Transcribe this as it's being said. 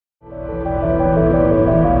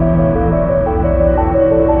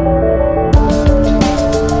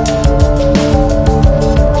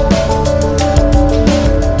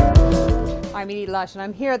and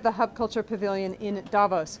I'm here at the Hub Culture Pavilion in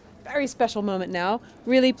Davos. Very special moment now.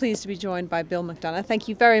 Really pleased to be joined by Bill McDonough. Thank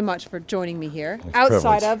you very much for joining me here. It's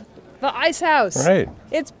outside privilege. of the ICEhouse. Right.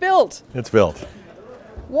 It's built. It's built.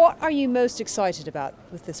 What are you most excited about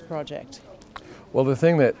with this project? Well, the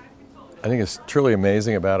thing that I think is truly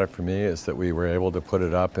amazing about it for me is that we were able to put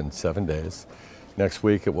it up in 7 days. Next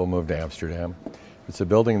week it will move to Amsterdam. It's a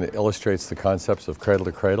building that illustrates the concepts of cradle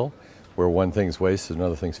to cradle, where one thing's waste and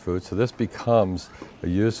another thing's food. So this becomes a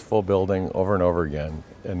useful building over and over again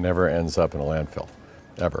and never ends up in a landfill,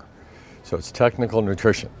 ever. So it's technical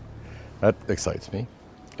nutrition. That excites me.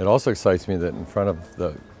 It also excites me that in front of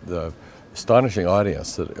the astonishing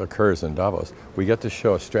audience that occurs in Davos, we get to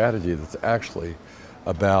show a strategy that's actually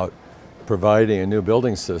about providing a new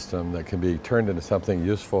building system that can be turned into something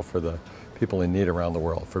useful for the people in need around the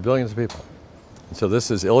world, for billions of people. And so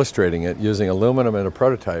this is illustrating it using aluminum in a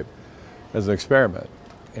prototype as an experiment.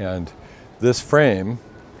 And this frame,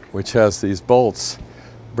 which has these bolts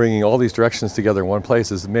bringing all these directions together in one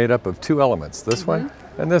place, is made up of two elements, this one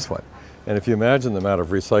and this one. And if you imagine the amount of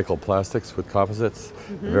recycled plastics with composites,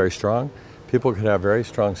 very strong, people could have very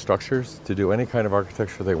strong structures to do any kind of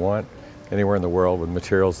architecture they want anywhere in the world with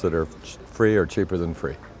materials that are free or cheaper than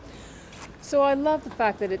free. So I love the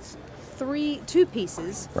fact that it's two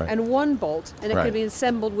pieces and one bolt, and it can be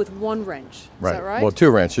assembled with one wrench. Is that right? Well,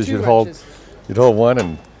 two wrenches. You'd hold one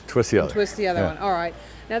and twist the other. Twist the other one. All right.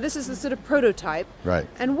 Now this is the sort of prototype. Right.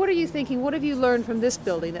 And what are you thinking? What have you learned from this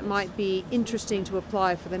building that might be interesting to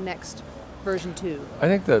apply for the next version 2? I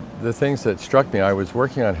think that the things that struck me, I was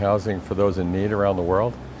working on housing for those in need around the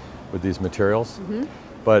world with these materials,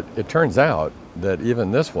 but it turns out that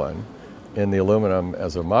even this one, in the aluminum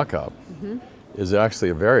as a mock-up, is actually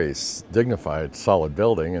a very dignified, solid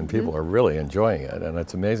building, and people are really enjoying it. And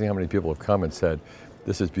it's amazing how many people have come and said,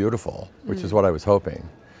 this is beautiful, which is what I was hoping.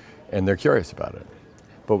 And they're curious about it.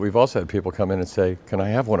 But we've also had people come in and say, can I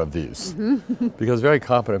have one of these? Because it's a very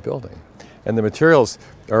competent building. And the materials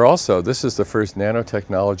are also, this is the first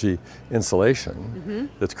nanotechnology insulation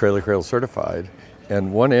that's cradle to cradle certified.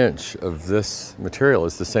 And 1 inch of this material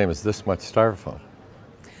is the same as this much styrofoam.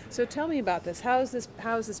 So tell me about this. How is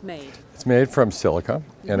this made? It's made from silica,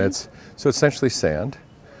 and it's essentially sand,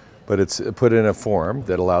 but it's put in a form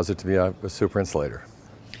that allows it to be a super insulator.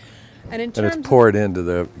 And it's poured into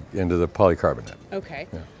the polycarbonate. Okay.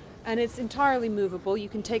 Yeah. And it's entirely movable. You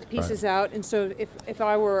can take pieces out. And so if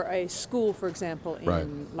I were a school, for example,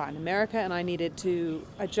 in Latin America, and I needed to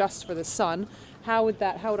adjust for the sun, how would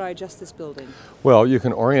I adjust this building? Well, you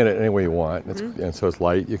can orient it any way you want, and so it's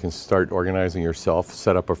light. You can start organizing yourself,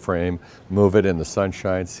 set up a frame, move it in the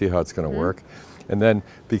sunshine, see how it's going to work. And then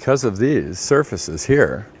because of these surfaces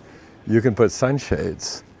here, you can put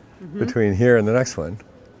sunshades between here and the next one.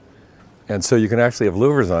 And so you can actually have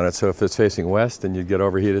louvers on it, so if it's facing west and you get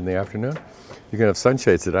overheated in the afternoon, you can have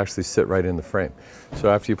sunshades that actually sit right in the frame. So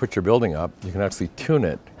after you put your building up, you can actually tune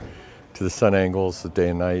it to the sun angles, the day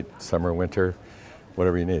and night, summer, winter,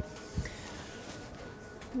 whatever you need.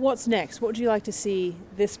 What's next? What would you like to see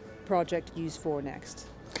this project used for next?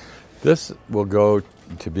 This will go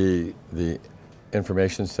to be the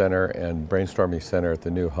information center and brainstorming center at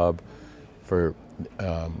the new hub for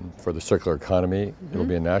the circular economy. It'll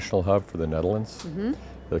be a national hub for the Netherlands.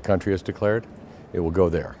 The country has declared. It will go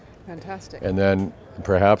there. Fantastic. And then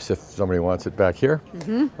perhaps if somebody wants it back here,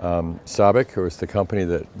 Sabic, who is the company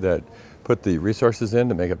that put the resources in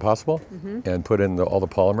to make it possible and put in all the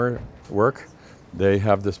polymer work, they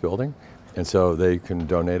have this building. And so they can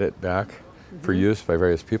donate it back for use by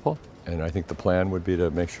various people. And I think the plan would be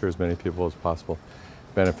to make sure as many people as possible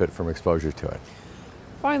benefit from exposure to it.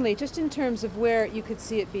 Finally, just in terms of where you could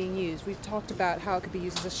see it being used, we've talked about how it could be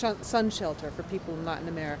used as a sun shelter for people in Latin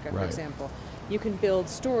America, for example. You can build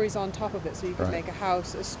stories on top of it, so you can make a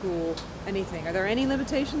house, a school, anything. Are there any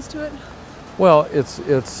limitations to it? Well, it's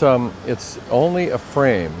only a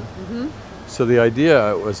frame. So the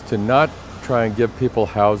idea was to not try and give people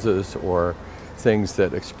houses or things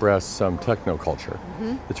that express some technoculture.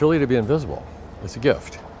 It's really to be invisible. It's a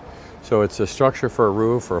gift. So it's a structure for a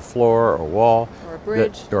roof or a floor or a wall. Or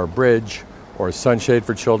a bridge. Or a sunshade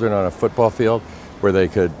for children on a football field where they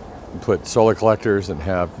could put solar collectors and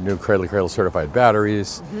have new cradle-to-cradle certified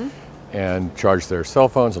batteries and charge their cell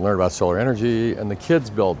phones and learn about solar energy, and the kids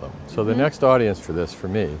build them. So the next audience for this, for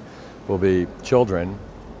me, will be children,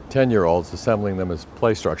 10-year-olds, assembling them as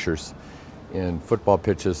play structures in football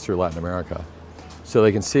pitches through Latin America, so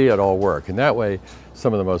they can see it all work. And that way,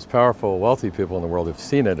 some of the most powerful, wealthy people in the world have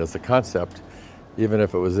seen it as a concept, even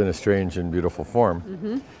if it was in a strange and beautiful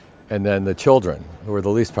form. And then the children, who are the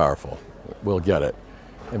least powerful, will get it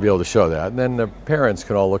and be able to show that. And then the parents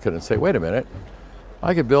can all look at it and say, wait a minute,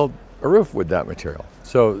 I could build a roof with that material.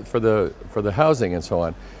 So for the housing and so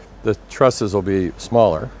on, the trusses will be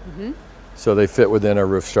smaller, so they fit within a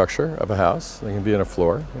roof structure of a house. They can be in a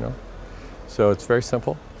floor, you know. So it's very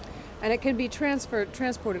simple. And it can be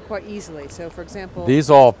transported quite easily. So for example, these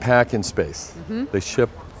all pack in space. They ship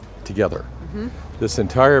together. This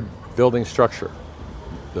entire building structure,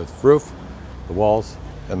 the roof, the walls,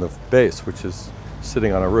 and the base, which is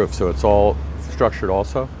sitting on a roof, so it's all structured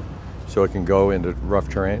also, so it can go into rough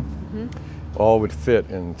terrain. All would fit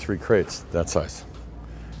in 3 crates that size,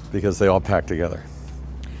 because they all pack together.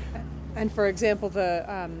 And for example,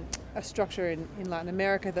 a structure in Latin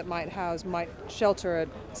America that might shelter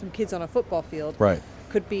some kids on a football field, Right.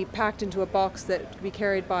 could be packed into a box that could be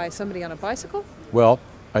carried by somebody on a bicycle? Well,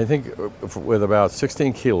 I think with about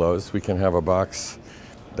 16 kilos, we can have a box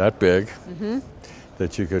that big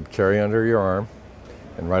that you could carry under your arm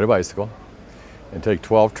and ride a bicycle and take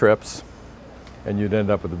 12 trips, and you'd end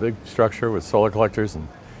up with a big structure with solar collectors and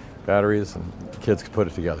batteries, and kids could put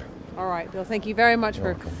it together. All right, Bill, thank you very much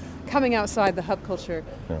for welcome. coming outside the Hub Culture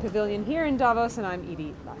Pavilion here in Davos, and I'm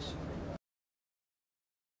Edie Lash.